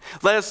Spirit.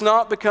 Let us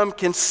not become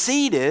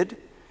conceited,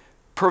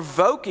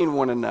 provoking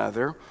one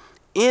another,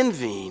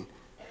 envying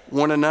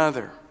one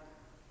another.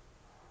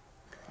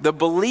 The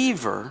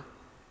believer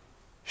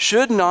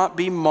should not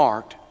be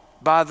marked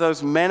by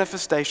those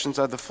manifestations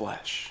of the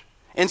flesh.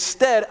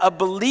 Instead, a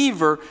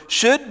believer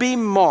should be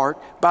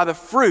marked by the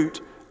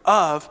fruit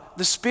of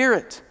the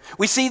Spirit.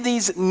 We see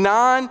these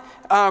 9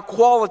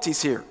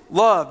 qualities here: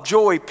 love,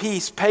 joy,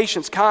 peace,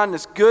 patience,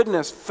 kindness,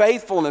 goodness,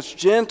 faithfulness,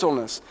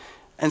 gentleness,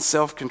 and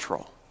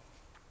self-control.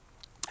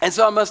 And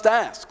so I must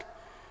ask,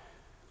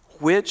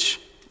 which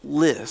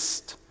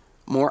list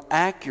more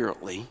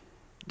accurately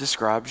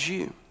describes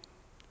you?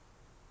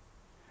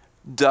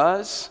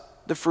 Does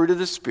the fruit of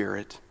the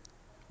Spirit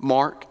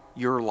mark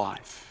your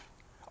life?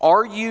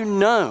 Are you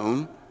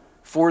known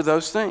for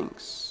those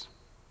things?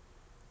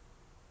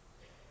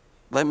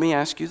 Let me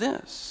ask you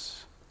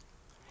this.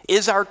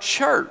 Is our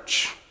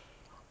church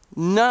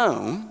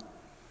known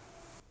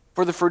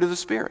for the fruit of the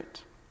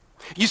Spirit?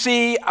 You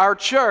see, our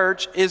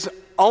church is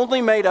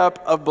only made up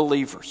of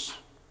believers.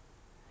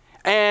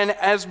 And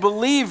as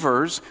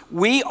believers,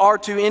 we are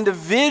to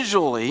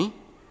individually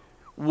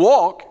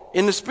walk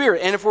in the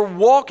Spirit. And if we're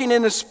walking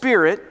in the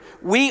Spirit,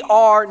 the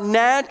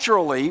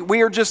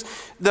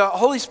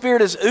Holy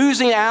Spirit is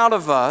oozing out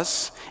of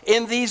us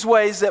in these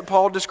ways that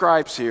Paul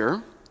describes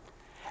here.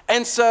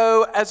 And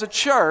so, as a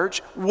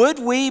church, would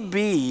we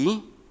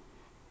be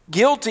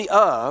guilty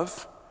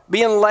of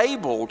being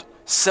labeled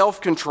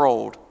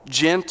self-controlled,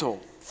 gentle,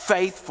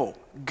 faithful,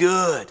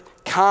 good,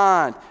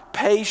 kind,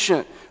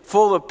 patient,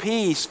 full of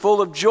peace,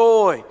 full of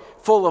joy,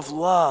 full of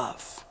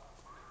love?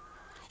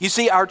 You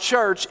see, our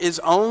church is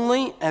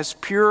only as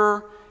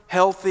pure,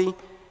 healthy,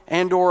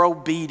 and or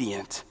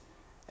obedient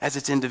as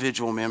its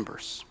individual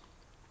members.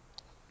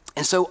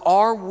 And so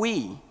are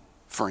we,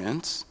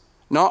 friends,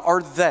 not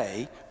are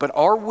they, but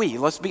are we,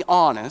 let's be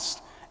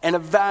honest and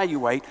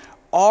evaluate,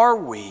 are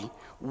we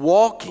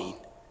walking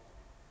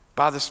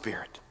by the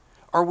Spirit?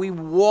 Are we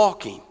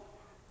walking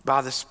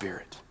by the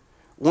Spirit?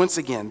 Once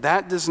again,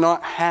 that does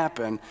not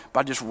happen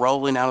by just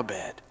rolling out of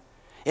bed.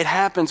 It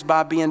happens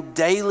by being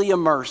daily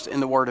immersed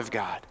in the Word of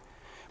God.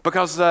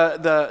 Because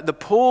the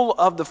pull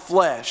of the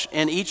flesh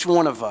in each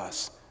one of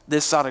us,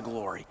 this side of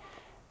glory,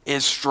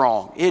 is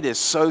strong. It is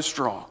so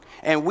strong.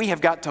 And we have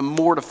got to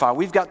mortify.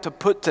 We've got to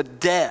put to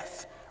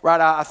death.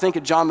 Right? I think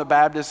of John the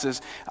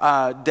Baptist's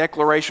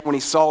declaration when he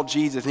saw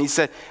Jesus. And he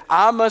said,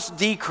 I must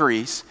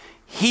decrease,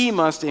 he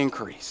must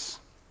increase.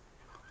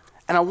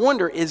 And I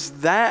wonder,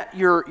 is that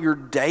your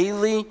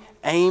daily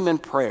aim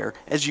and prayer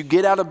as you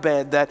get out of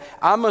bed, that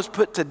I must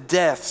put to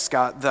death,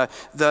 Scott,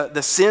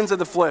 the sins of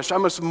the flesh. I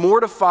must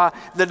mortify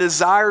the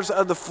desires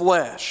of the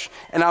flesh.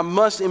 And I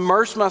must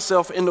immerse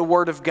myself in the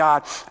Word of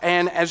God.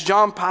 And as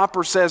John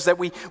Piper says, that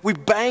we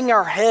bang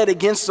our head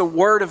against the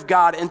Word of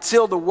God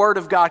until the Word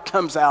of God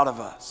comes out of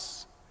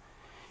us.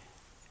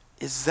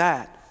 Is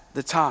that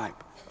the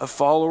type of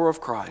follower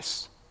of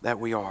Christ that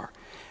we are?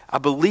 I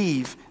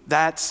believe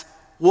that's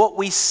what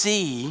we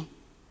see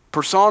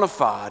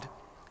personified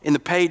in the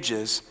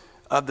pages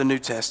of the New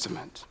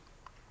Testament.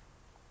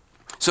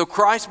 So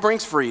Christ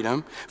brings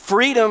freedom,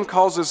 freedom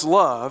causes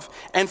love,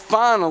 and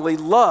finally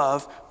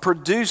love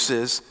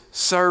produces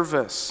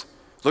service.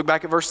 Look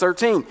back at verse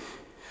 13.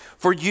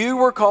 For you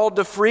were called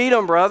to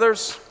freedom,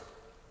 brothers.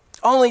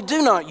 Only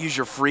do not use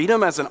your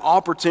freedom as an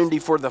opportunity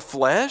for the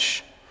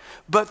flesh,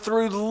 but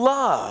through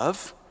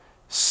love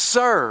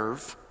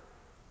serve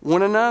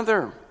one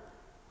another.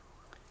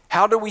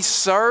 How do we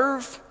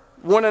serve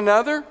one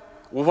another?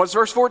 Well, what's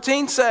verse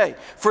 14 say?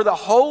 For the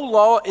whole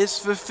law is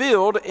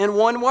fulfilled in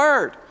one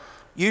word.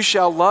 You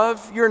shall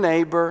love your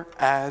neighbor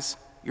as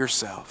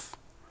yourself.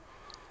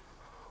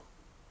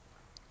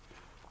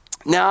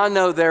 Now I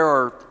know there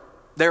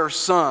are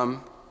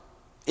some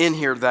in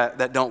here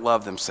that don't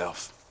love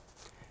themselves.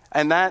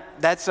 And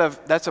that's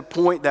a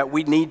point that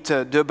we need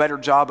to do a better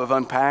job of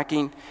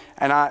unpacking.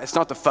 And it's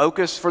not the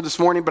focus for this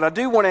morning, but I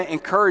do want to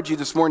encourage you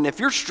this morning.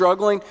 If you're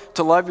struggling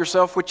to love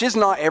yourself, which is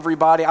not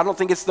everybody, I don't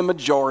think it's the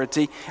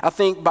majority. I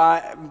think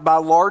by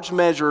large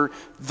measure,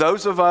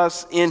 those of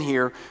us in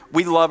here,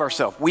 we love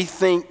ourselves. We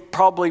think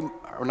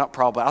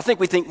I think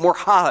we think more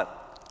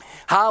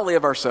highly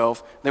of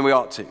ourselves than we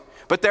ought to.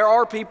 But there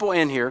are people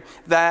in here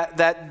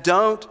that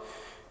don't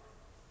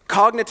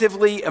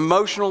cognitively,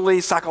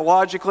 emotionally,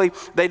 psychologically,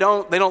 they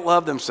don't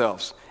love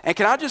themselves. And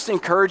can I just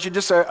encourage you,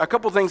 just a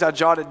couple of things I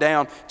jotted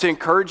down to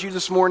encourage you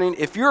this morning.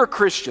 If you're a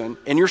Christian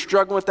and you're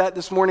struggling with that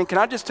this morning, can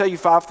I just tell you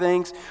 5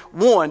 things?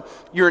 1,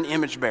 you're an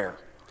image bearer.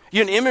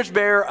 You're an image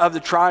bearer of the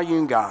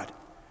triune God.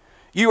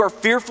 You are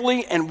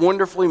fearfully and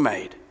wonderfully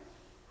made.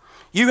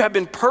 You have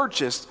been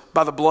purchased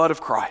by the blood of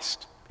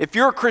Christ. If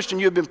you're a Christian,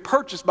 you have been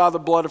purchased by the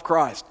blood of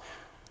Christ.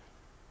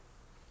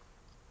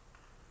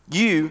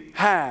 You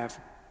have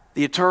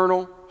the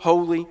eternal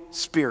Holy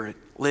Spirit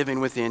living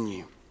within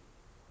you.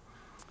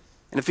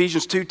 And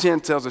Ephesians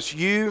 2:10 tells us,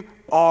 you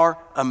are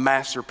a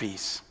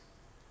masterpiece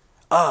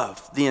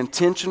of the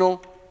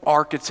intentional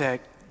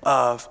architect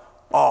of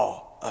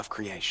all of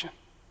creation.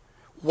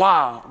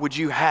 Why would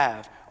you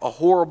have a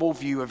horrible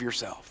view of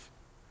yourself?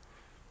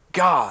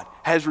 God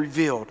has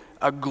revealed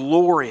a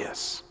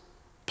glorious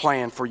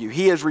plan for you.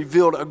 He has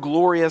revealed a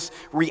glorious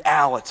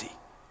reality.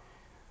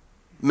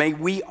 May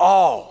we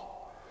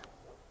all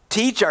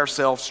teach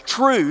ourselves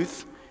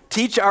truth,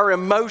 teach our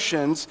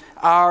emotions,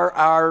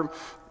 our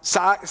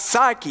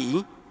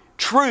psyche,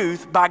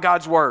 truth by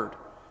God's word.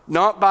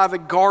 not by the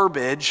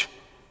garbage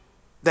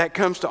that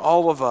comes to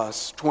all of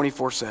us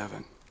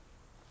 24/7.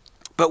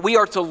 But we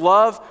are to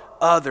love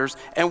others,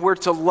 and we're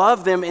to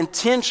love them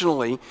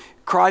intentionally.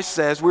 Christ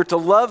says we're to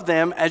love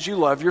them as you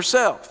love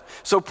yourself.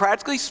 So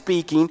practically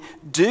speaking,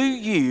 do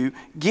you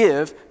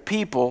give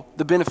people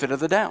the benefit of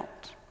the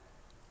doubt?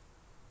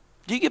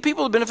 Do you give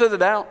people the benefit of the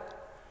doubt?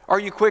 Or are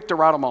you quick to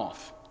write them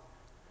off?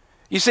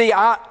 You see,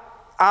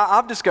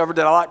 I've discovered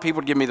that I like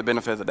people to give me the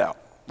benefit of the doubt.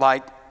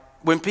 Like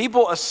when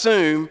people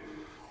assume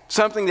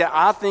something that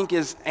I think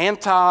is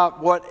anti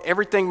what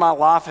everything my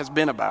life has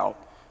been about,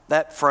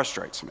 that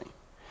frustrates me.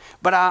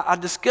 But I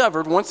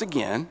discovered once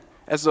again,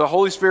 as the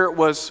Holy Spirit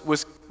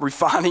was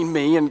refining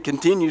me and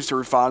continues to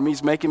refine me,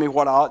 He's making me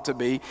what I ought to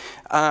be,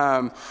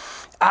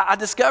 I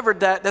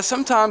discovered that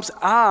sometimes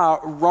I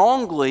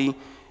wrongly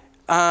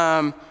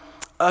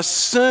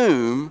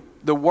assume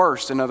the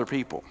worst in other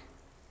people.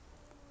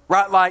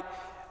 Right?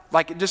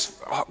 Like just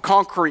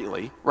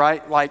concretely,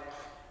 right? Like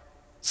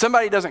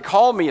somebody doesn't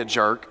call me a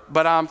jerk,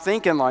 but I'm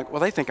thinking like, well,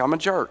 they think I'm a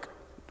jerk.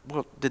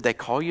 Well, did they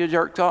call you a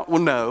jerk, Tom?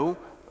 Well, no.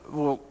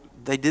 Well,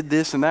 they did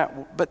this and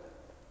that. But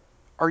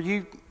are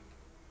you...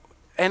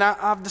 And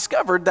I've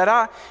discovered that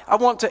I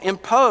want to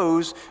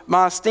impose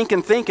my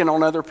stinking thinking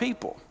on other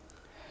people.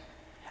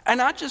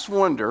 And I just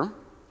wonder,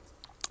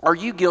 are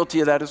you guilty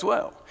of that as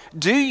well?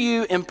 Do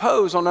you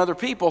impose on other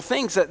people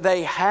things that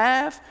they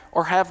have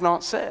or have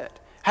not said,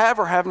 have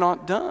or have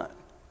not done?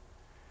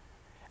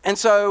 And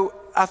so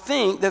I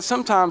think that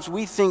sometimes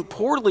we think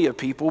poorly of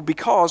people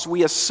because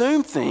we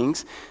assume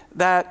things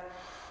that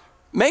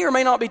may or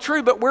may not be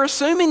true, but we're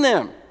assuming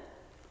them,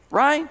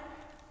 right?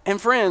 And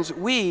friends,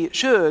 we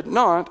should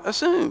not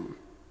assume.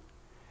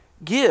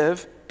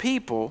 Give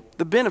people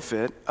the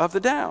benefit of the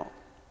doubt.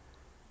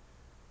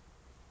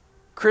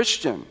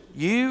 Christian,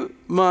 you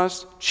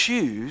must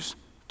choose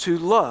to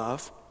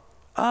love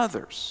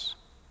others.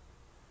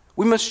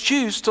 We must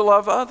choose to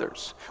love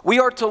others. We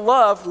are to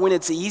love when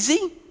it's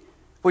easy,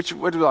 which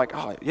we're like,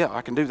 oh yeah,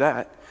 I can do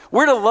that.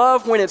 We're to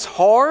love when it's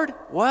hard.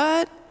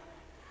 What?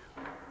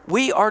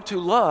 We are to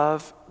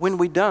love when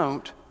we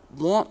don't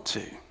want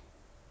to.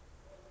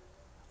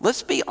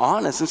 Let's be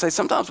honest and say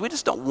sometimes we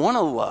just don't want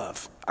to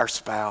love our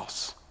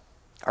spouse,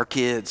 our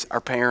kids,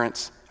 our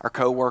parents, our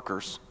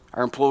coworkers,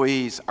 our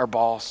employees, our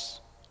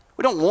boss.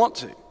 We don't want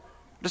to.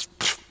 Just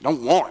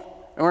don't want it.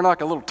 And we're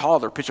like a little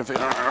toddler pitching feet.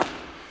 I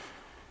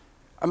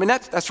mean,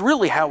 that's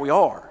really how we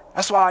are.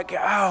 That's why,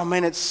 oh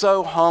man, it's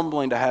so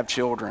humbling to have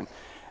children.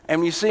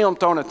 And you see them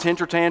throwing a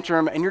temper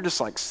tantrum and you're just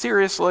like,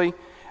 seriously?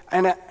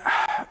 And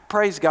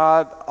praise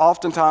God,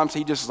 oftentimes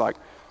he just is like,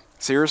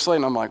 seriously?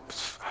 And I'm like,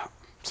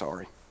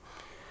 sorry.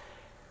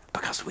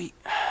 Because we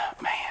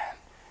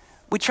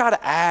try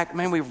to act,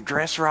 man, we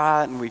dress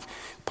right and we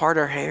part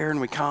our hair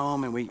and we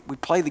comb and we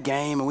play the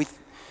game and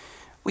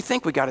we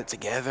think we got it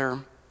together.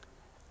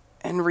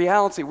 In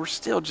reality, we're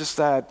still just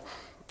that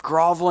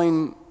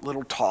groveling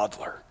little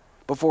toddler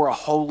before a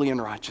holy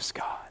and righteous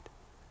God.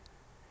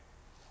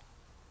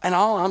 And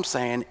all I'm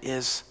saying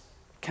is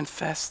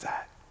confess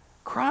that.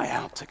 Cry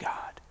out to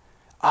God.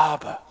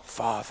 Abba,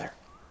 Father.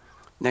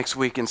 Next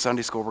week in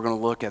Sunday school, we're going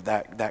to look at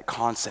that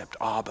concept,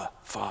 Abba,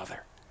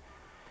 Father.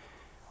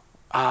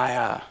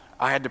 I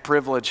had the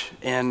privilege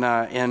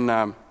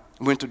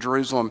went to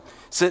Jerusalem,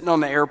 sitting on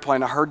the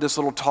airplane. I heard this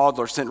little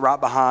toddler sitting right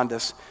behind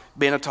us,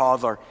 being a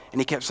toddler, and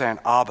he kept saying,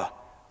 Abba,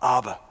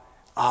 Abba,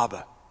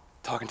 Abba,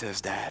 talking to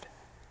his dad.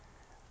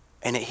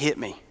 And it hit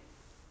me.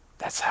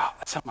 That's how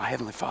my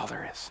Heavenly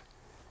Father is.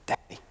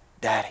 Daddy,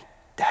 Daddy,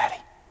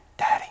 Daddy,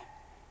 Daddy,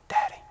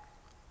 Daddy.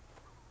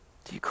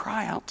 Do you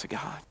cry out to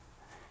God?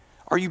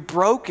 Are you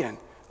broken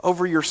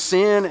over your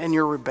sin and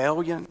your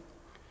rebellion?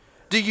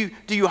 Do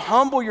you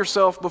humble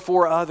yourself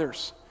before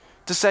others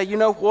to say, you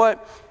know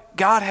what?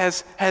 God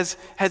has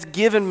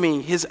given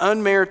me His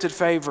unmerited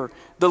favor.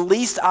 The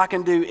least I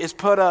can do is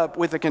put up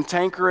with a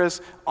cantankerous,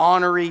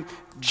 ornery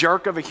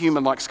jerk of a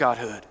human like Scott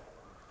Hood.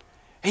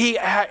 He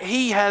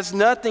has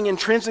nothing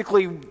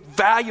intrinsically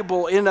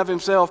valuable in and of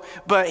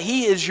himself, but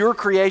he is your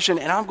creation,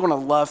 and I'm going to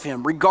love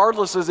him.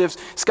 Regardless as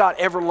if Scott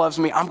ever loves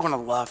me, I'm going to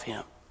love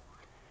him.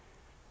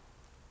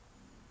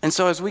 And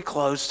so as we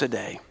close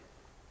today,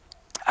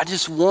 I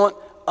just want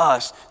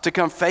us to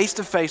come face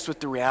to face with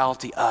the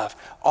reality of,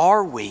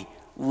 are we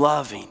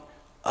loving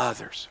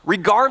others?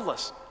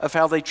 Regardless of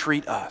how they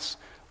treat us,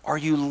 are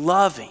you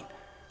loving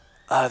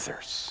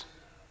others?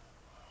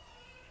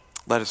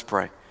 Let us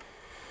pray.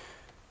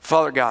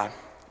 Father God,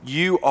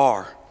 you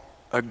are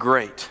a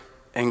great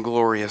and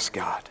glorious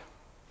God.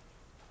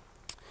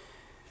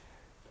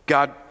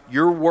 God,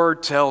 your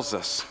word tells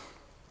us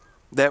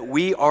that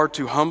we are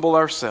to humble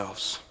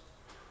ourselves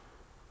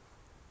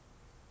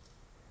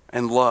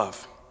and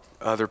love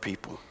other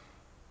people.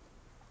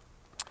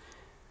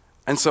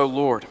 And so,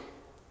 Lord,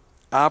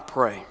 I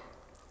pray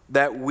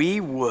that we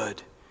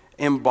would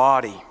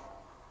embody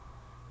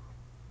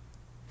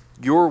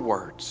your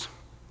words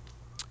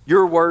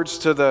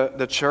to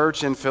the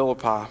church in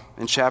Philippi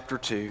in chapter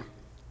 2,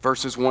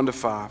 verses 1 to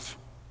 5. If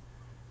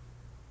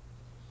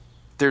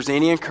there's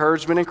any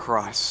encouragement in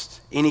Christ,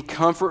 any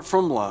comfort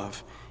from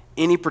love,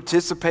 any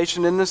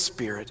participation in the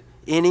Spirit,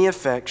 any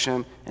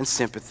affection and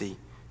sympathy.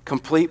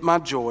 Complete my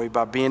joy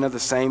by being of the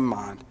same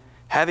mind,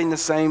 having the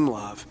same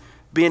love,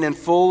 being in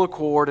full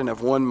accord and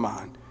of one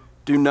mind.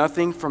 Do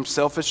nothing from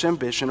selfish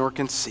ambition or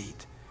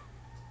conceit,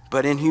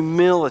 but in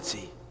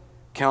humility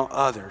count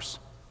others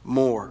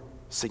more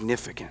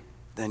significant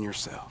than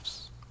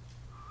yourselves.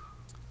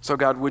 So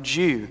God, would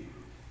you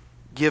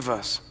give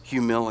us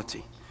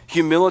humility?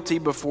 Humility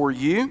before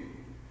you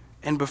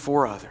and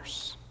before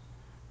others.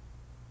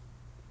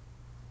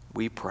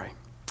 We pray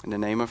in the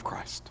name of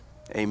Christ.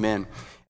 Amen.